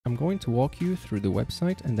I'm going to walk you through the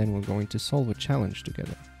website and then we're going to solve a challenge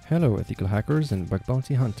together. Hello ethical hackers and bug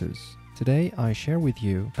bounty hunters. Today I share with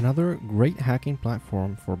you another great hacking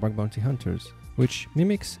platform for bug bounty hunters, which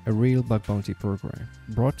mimics a real bug bounty program,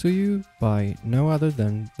 brought to you by no other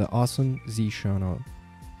than the awesome json,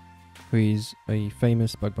 who is a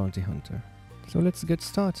famous bug bounty hunter. So let's get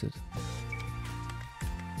started.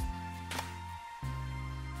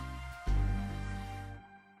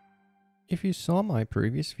 If you saw my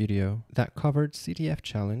previous video that covered CTF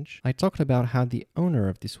challenge, I talked about how the owner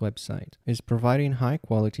of this website is providing high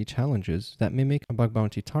quality challenges that mimic a bug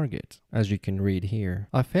bounty target, as you can read here.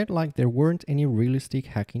 I felt like there weren't any realistic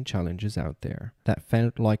hacking challenges out there that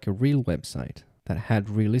felt like a real website, that had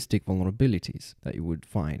realistic vulnerabilities that you would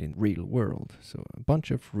find in real world. So a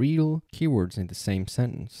bunch of real keywords in the same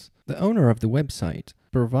sentence. The owner of the website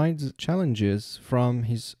provides challenges from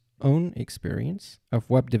his own experience of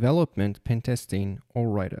web development, pen testing, or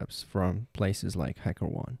write-ups from places like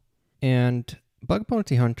HackerOne. And Bug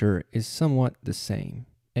Bounty Hunter is somewhat the same,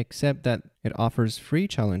 except that it offers free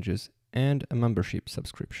challenges and a membership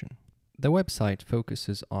subscription. The website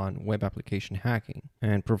focuses on web application hacking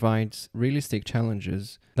and provides realistic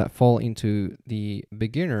challenges that fall into the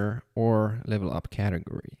beginner or level up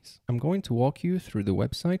categories. I'm going to walk you through the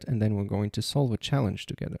website and then we're going to solve a challenge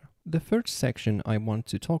together. The first section I want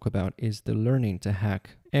to talk about is the learning to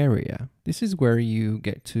hack area. This is where you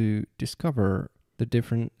get to discover the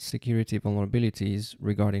different security vulnerabilities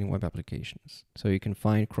regarding web applications. So you can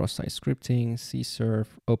find cross-site scripting, cserv,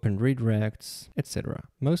 open redirects, etc.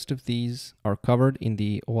 Most of these are covered in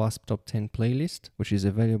the OWASP Top 10 playlist, which is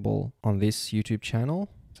available on this YouTube channel.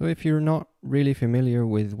 So if you're not really familiar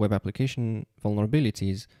with web application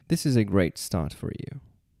vulnerabilities, this is a great start for you.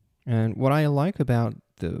 And what I like about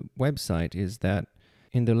the website is that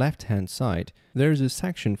in the left-hand side, there's a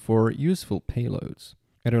section for useful payloads.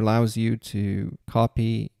 It allows you to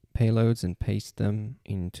copy payloads and paste them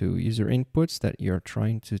into user inputs that you're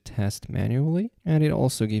trying to test manually, and it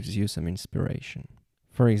also gives you some inspiration.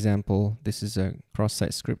 For example, this is a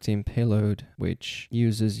cross-site scripting payload which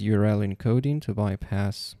uses URL encoding to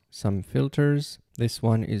bypass some filters. This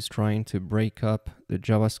one is trying to break up the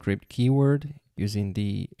JavaScript keyword using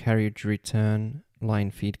the carriage return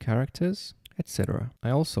line feed characters, etc.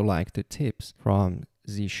 I also like the tips from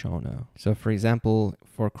json. So for example,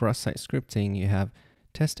 for cross-site scripting, you have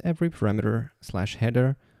test every parameter /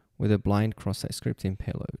 header with a blind cross-site scripting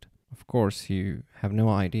payload. Of course, you have no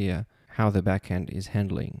idea how the backend is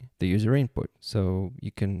handling the user input. So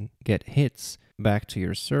you can get hits back to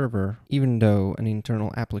your server, even though an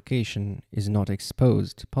internal application is not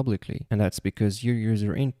exposed publicly. And that's because your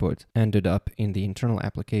user input ended up in the internal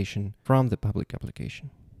application from the public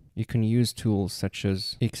application. You can use tools such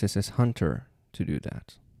as xsshunter to do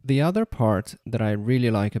that. The other part that I really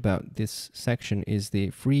like about this section is the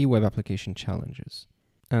free web application challenges.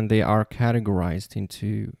 And they are categorized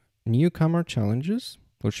into newcomer challenges,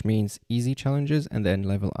 which means easy challenges, and then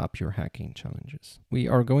level up your hacking challenges. We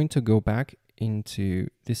are going to go back into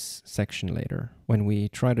this section later when we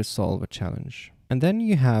try to solve a challenge. And then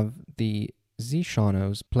you have the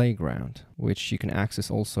jsono's playground, which you can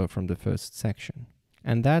access also from the first section.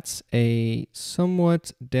 And that's a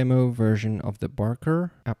somewhat demo version of the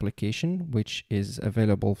Barker application, which is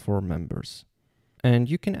available for members. And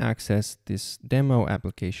you can access this demo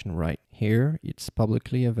application right here. It's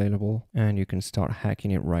publicly available and you can start hacking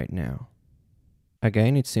it right now.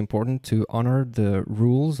 Again, it's important to honor the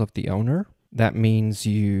rules of the owner. That means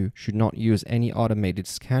you should not use any automated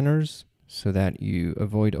scanners so that you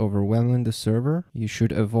avoid overwhelming the server. You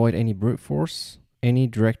should avoid any brute force, any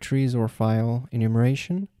directories or file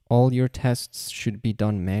enumeration. All your tests should be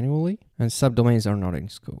done manually, and subdomains are not in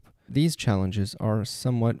scope. These challenges are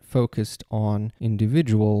somewhat focused on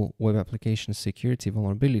individual web application security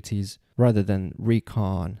vulnerabilities rather than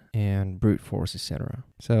recon and brute force, etc.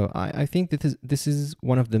 So I think that this is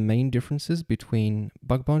one of the main differences between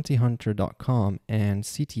bugbountyhunter.com and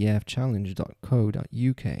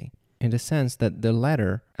ctfchallenge.co.uk. in the sense that the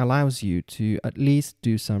latter allows you to at least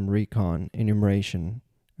do some recon, enumeration,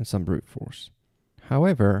 and some brute force.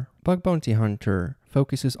 However, Bug Bounty Hunter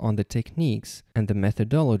focuses on the techniques and the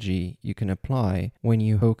methodology you can apply when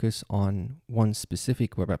you focus on one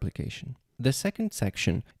specific web application. The second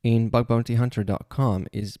section in bugbountyhunter.com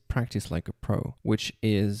is Practice Like a Pro, which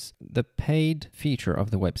is the paid feature of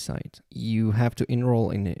the website. You have to enroll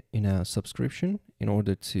in a subscription in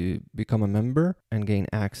order to become a member and gain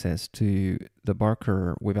access to the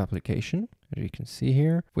Barker web application, as you can see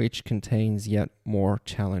here, which contains yet more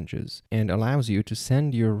challenges and allows you to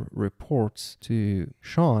send your reports to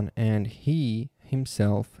Sean, and he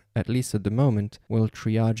himself at least at the moment, will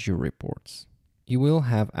triage your reports. You will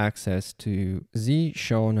have access to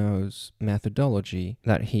json methodology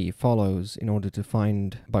that he follows in order to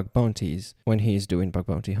find bug bounties when he is doing bug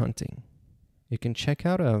bounty hunting. You can check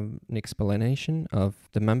out an explanation of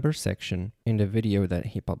the member section in the video that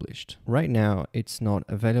he published. Right now, it's not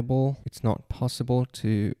available. It's not possible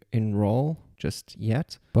to enroll just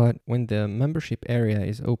yet, but when the membership area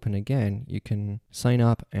is open again, you can sign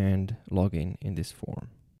up and log in this form.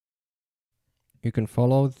 You can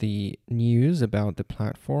follow the news about the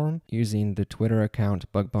platform using the Twitter account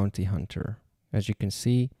bugbountyhunter. As you can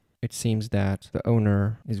see, it seems that the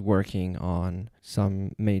owner is working on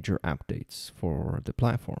some major updates for the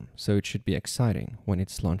platform, so it should be exciting when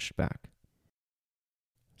it's launched back.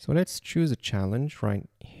 So let's choose a challenge right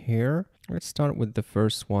here. Let's start with the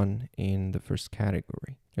first one in the first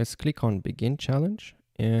category. Let's click on Begin Challenge,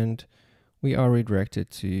 and we are redirected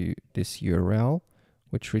to this URL,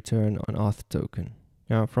 which return an auth token.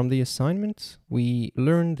 Now, from the assignment, we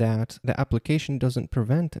learned that the application doesn't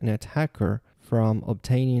prevent an attacker from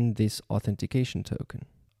obtaining this authentication token.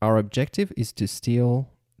 Our objective is to steal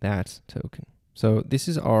that token. So this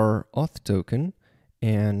is our auth token,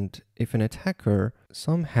 and if an attacker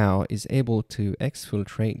somehow is able to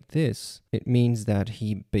exfiltrate this, it means that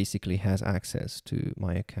he basically has access to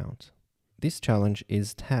my account. This challenge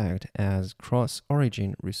is tagged as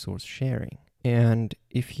cross-origin resource sharing. And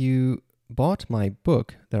if you bought my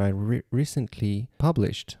book that I recently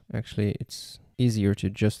published, actually it's easier to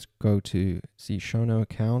just go to the Shono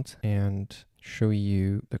account and show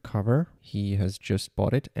you the cover. He has just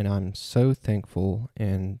bought it, and I'm so thankful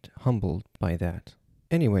and humbled by that.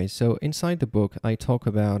 Anyway, so inside the book, I talk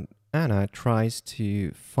about Anna tries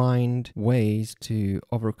to find ways to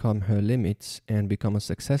overcome her limits and become a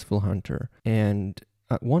successful hunter. And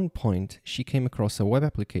at one point, she came across a web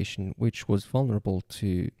application which was vulnerable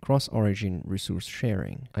to cross-origin resource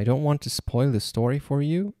sharing. I don't want to spoil the story for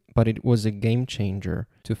you, but it was a game changer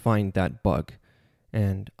to find that bug.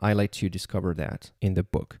 And I let you discover that in the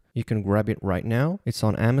book. You can grab it right now. It's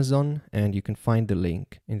on Amazon, and you can find the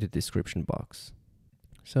link in the description box.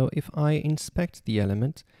 So if I inspect the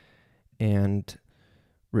element and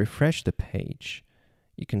refresh the page,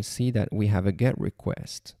 you can see that we have a GET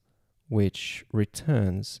request, which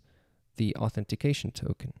returns the authentication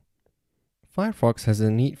token. Firefox has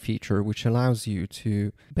a neat feature which allows you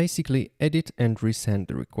to basically edit and resend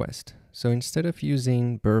the request. So instead of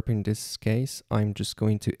using burp in this case, I'm just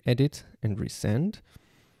going to edit and resend.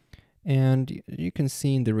 And you can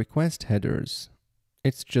see in the request headers,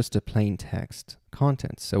 it's just a plain text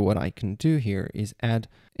content. So what I can do here is add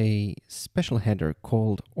a special header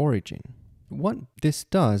called origin. What this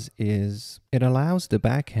does is it allows the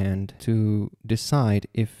backend to decide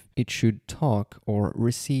if it should talk or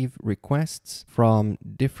receive requests from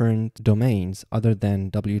different domains other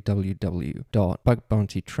than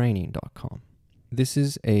www.bugbountytraining.com. This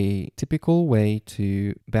is a typical way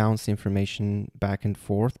to bounce information back and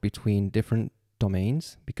forth between different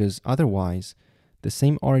domains, because otherwise the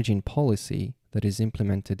same origin policy that is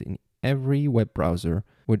implemented in every web browser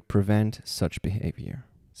would prevent such behavior.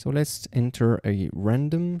 So let's enter a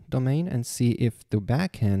random domain and see if the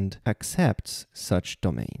backend accepts such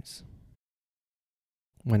domains.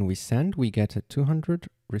 When we send, we get a 200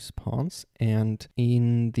 response, and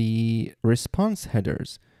in the response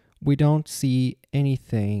headers, we don't see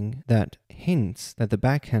anything that hints that the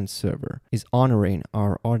backend server is honoring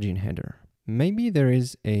our origin header. Maybe there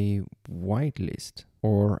is a whitelist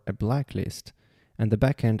or a blacklist, and the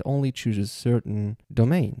backend only chooses certain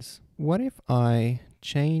domains. What if I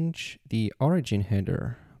change the origin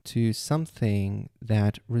header to something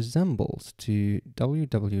that resembles to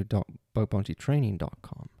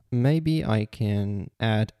www.bugbountytraining.com? Maybe I can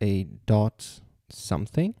add a dot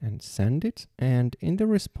something and send it, and in the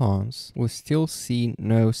response we'll still see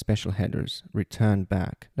no special headers returned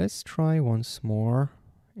back. Let's try once more.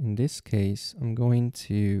 In this case, I'm going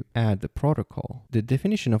to add the protocol. The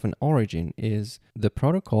definition of an origin is the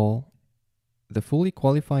protocol, the fully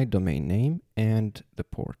qualified domain name, and the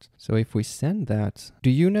port. So if we send that, do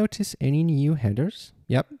you notice any new headers?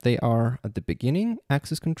 Yep, they are at the beginning.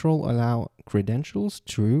 Access control allow credentials,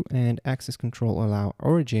 true, and access control allow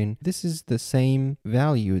origin. This is the same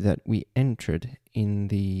value that we entered in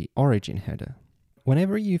the origin header.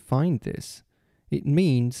 Whenever you find this, it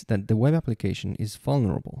means that the web application is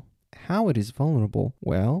vulnerable. How it is vulnerable?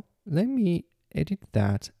 Well, let me edit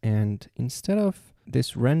that, and instead of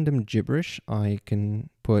this random gibberish, I can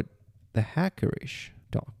put the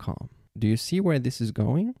hackerish.com. Do you see where this is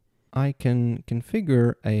going? I can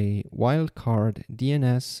configure a wildcard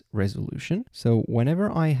DNS resolution. So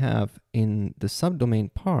whenever I have in the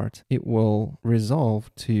subdomain part, it will resolve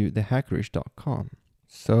to the hackerish.com.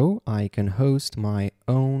 So I can host my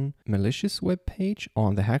own malicious web page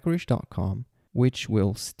on the hackerish.com, which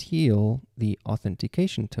will steal the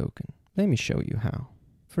authentication token. Let me show you how.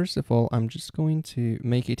 First of all, I'm just going to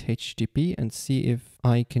make it HTTP and see if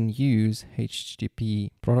I can use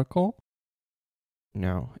HTTP protocol.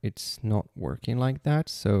 No, it's not working like that.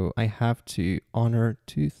 So I have to honor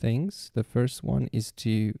two things. The first one is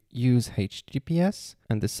to use HTTPS,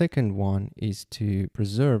 and the second one is to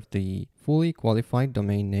preserve the fully qualified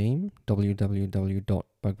domain name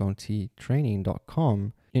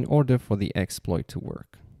www.bugbountytraining.com in order for the exploit to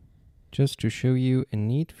work. Just to show you a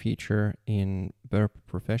neat feature in Burp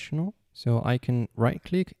Professional. So I can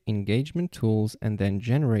right-click Engagement Tools and then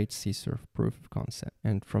generate cserv proof of concept.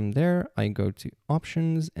 And from there, I go to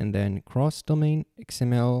Options and then Cross-Domain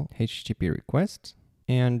XML HTTP request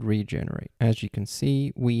and regenerate. As you can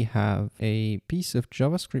see, we have a piece of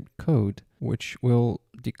JavaScript code which will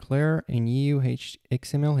declare a new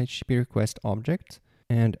XML HTTP request object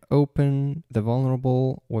and open the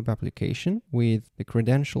vulnerable web application with the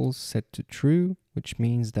credentials set to true, which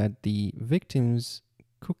means that the victim's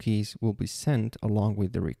cookies will be sent along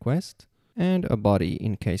with the request, and a body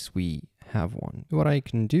in case we have one. What I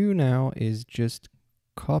can do now is just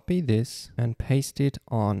copy this and paste it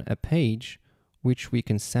on a page which we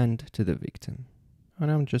can send to the victim.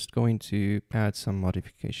 And I'm just going to add some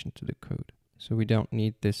modification to the code. So we don't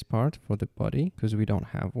need this part for the body because we don't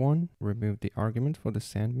have one. Remove the argument for the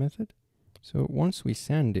send method. So once we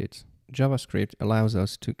send it, JavaScript allows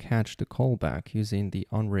us to catch the callback using the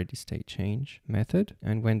onReadyStateChange method.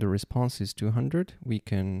 And when the response is 200, we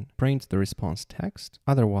can print the response text.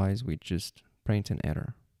 Otherwise, we just print an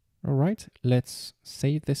error. All right, let's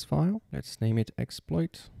save this file. Let's name it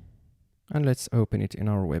exploit. And let's open it in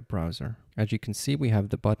our web browser. As you can see, we have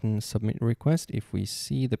the button submit request. If we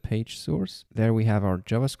see the page source, there we have our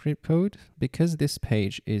JavaScript code. Because this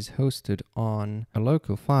page is hosted on a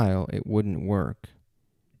local file, it wouldn't work.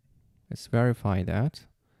 Let's verify that.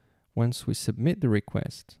 Once we submit the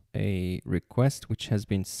request, a request which has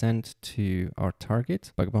been sent to our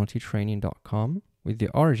target, bugbountytraining.com, with the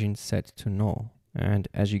origin set to null. And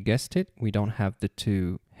as you guessed it, we don't have the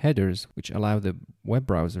two headers which allow the web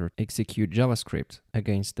browser to execute JavaScript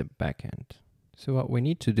against the backend. So what we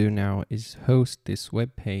need to do now is host this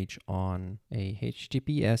web page on a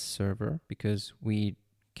HTTPS server because we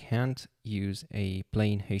can't use a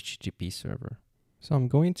plain HTTP server. So I'm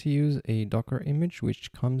going to use a Docker image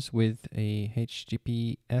which comes with a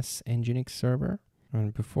HTTPS Nginx server.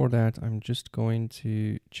 And before that, I'm just going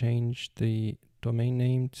to change the domain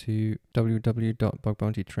name to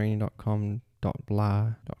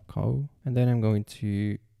www.bugbountytraining.com.blah.co. And then I'm going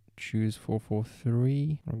to choose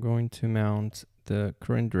 443. We're going to mount the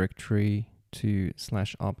current directory to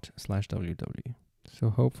 /opt/www. So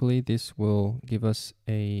hopefully this will give us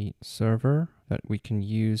a server that we can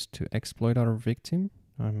use to exploit our victim.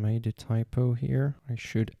 I made a typo here. I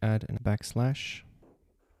should add a backslash.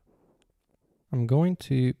 I'm going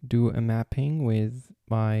to do a mapping with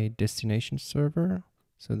my destination server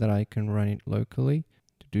so that I can run it locally.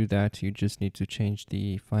 To do that, you just need to change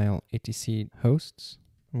the file etc hosts.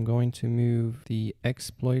 I'm going to move the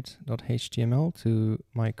exploit.html to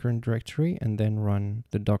my current directory and then run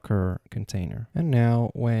the Docker container. And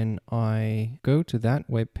now when I go to that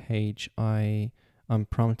web page, I'm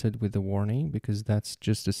prompted with a warning because that's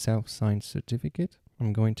just a self-signed certificate.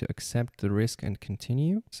 I'm going to accept the risk and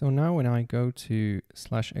continue. So now when I go to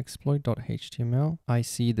 /exploit.html, I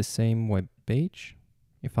see the same web page.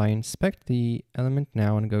 If I inspect the element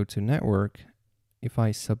now and go to network, if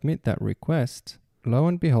I submit that request, lo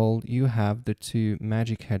and behold, you have the two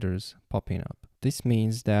magic headers popping up. This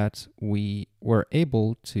means that we were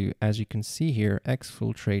able to, as you can see here,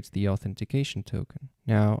 exfiltrate the authentication token.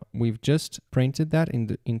 Now, we've just printed that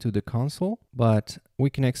into the console, but we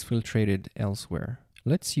can exfiltrate it elsewhere.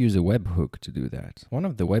 Let's use a webhook to do that. One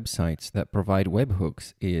of the websites that provide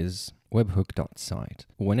webhooks is webhook.site.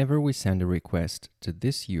 Whenever we send a request to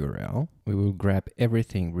this URL, we will grab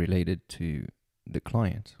everything related to the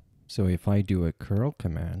client. So if I do a curl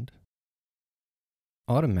command,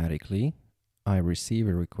 automatically I receive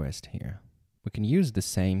a request here. We can use the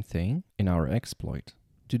same thing in our exploit.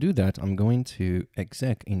 To do that, I'm going to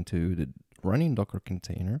exec into the running Docker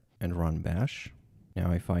container and run bash.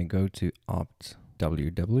 Now if I go to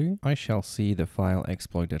opt.ww, I shall see the file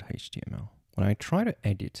exploit.html. When I try to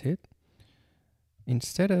edit it,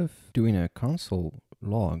 instead of doing a console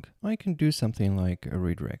log, I can do something like a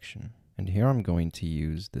redirection. And here I'm going to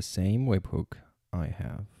use the same webhook I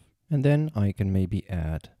have. And then I can maybe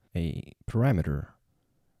add a parameter.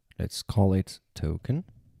 Let's call it token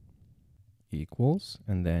equals,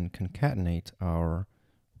 and then concatenate our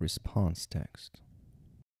response text.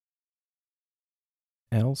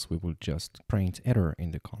 Else we will just print error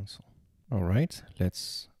in the console. All right,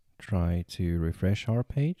 let's try to refresh our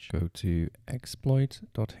page. Go to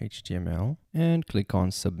exploit.html and click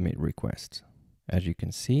on submit request. As you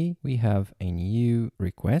can see, we have a new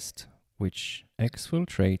request which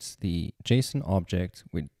exfiltrates the JSON object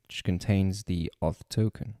which contains the auth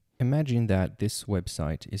token. Imagine that this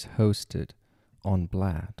website is hosted on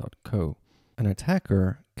blah.co. An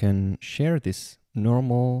attacker can share this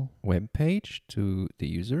normal web page to the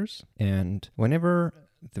users, and whenever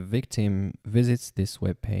the victim visits this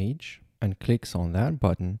web page and clicks on that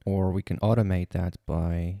button, or we can automate that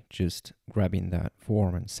by just grabbing that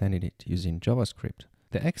form and sending it using JavaScript.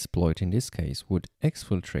 The exploit in this case would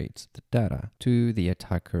exfiltrate the data to the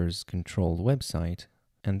attacker's controlled website,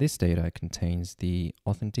 and this data contains the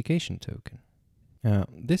authentication token.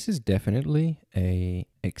 This is definitely an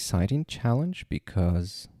exciting challenge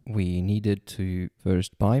because we needed to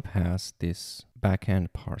first bypass this backend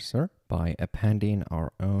parser by appending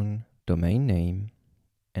our own domain name,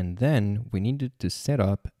 and then we needed to set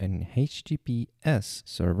up an HTTPS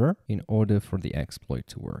server in order for the exploit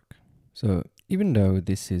to work. So even though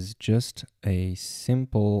this is just a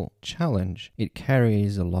simple challenge, it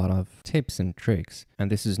carries a lot of tips and tricks. And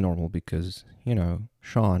this is normal because, you know,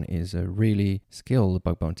 Sean is a really skilled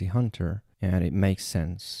bug bounty hunter, and it makes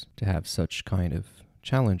sense to have such kind of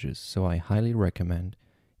challenges. So I highly recommend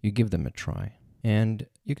you give them a try. And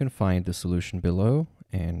you can find the solution below,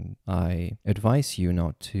 and I advise you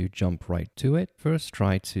not to jump right to it. First,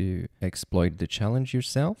 try to exploit the challenge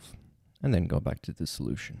yourself, and then go back to the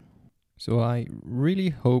solution. So I really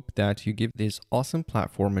hope that you give this awesome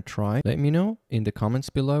platform a try. Let me know in the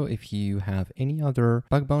comments below if you have any other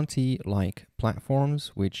bug bounty-like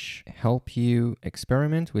platforms which help you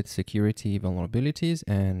experiment with security vulnerabilities,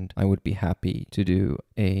 and I would be happy to do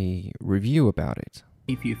a review about it.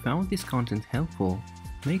 If you found this content helpful,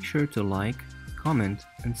 make sure to like, comment,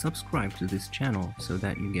 and subscribe to this channel so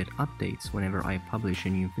that you get updates whenever I publish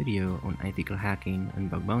a new video on ethical hacking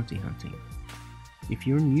and bug bounty hunting. If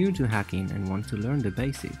you're new to hacking and want to learn the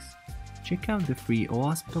basics, check out the free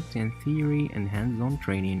OWASP Top 10 theory and hands-on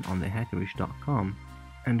training on thehackerish.com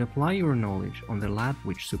and apply your knowledge on the lab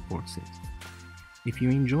which supports it. If you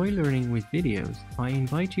enjoy learning with videos, I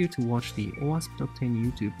invite you to watch the OWASP Top 10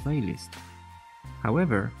 YouTube playlist.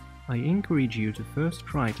 However, I encourage you to first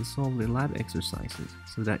try to solve the lab exercises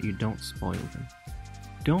so that you don't spoil them.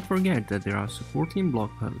 Don't forget that there are supporting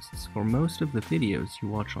blog posts for most of the videos you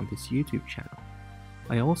watch on this YouTube channel.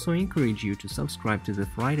 I also encourage you to subscribe to the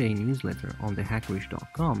Friday newsletter on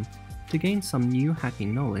thehackerish.com to gain some new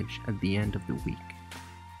hacking knowledge at the end of the week.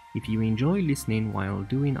 If you enjoy listening while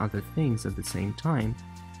doing other things at the same time,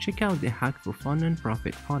 check out the Hack for Fun and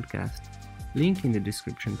Profit podcast, link in the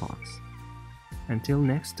description box. Until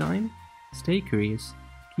next time, stay curious,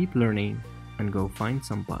 keep learning, and go find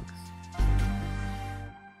some bugs.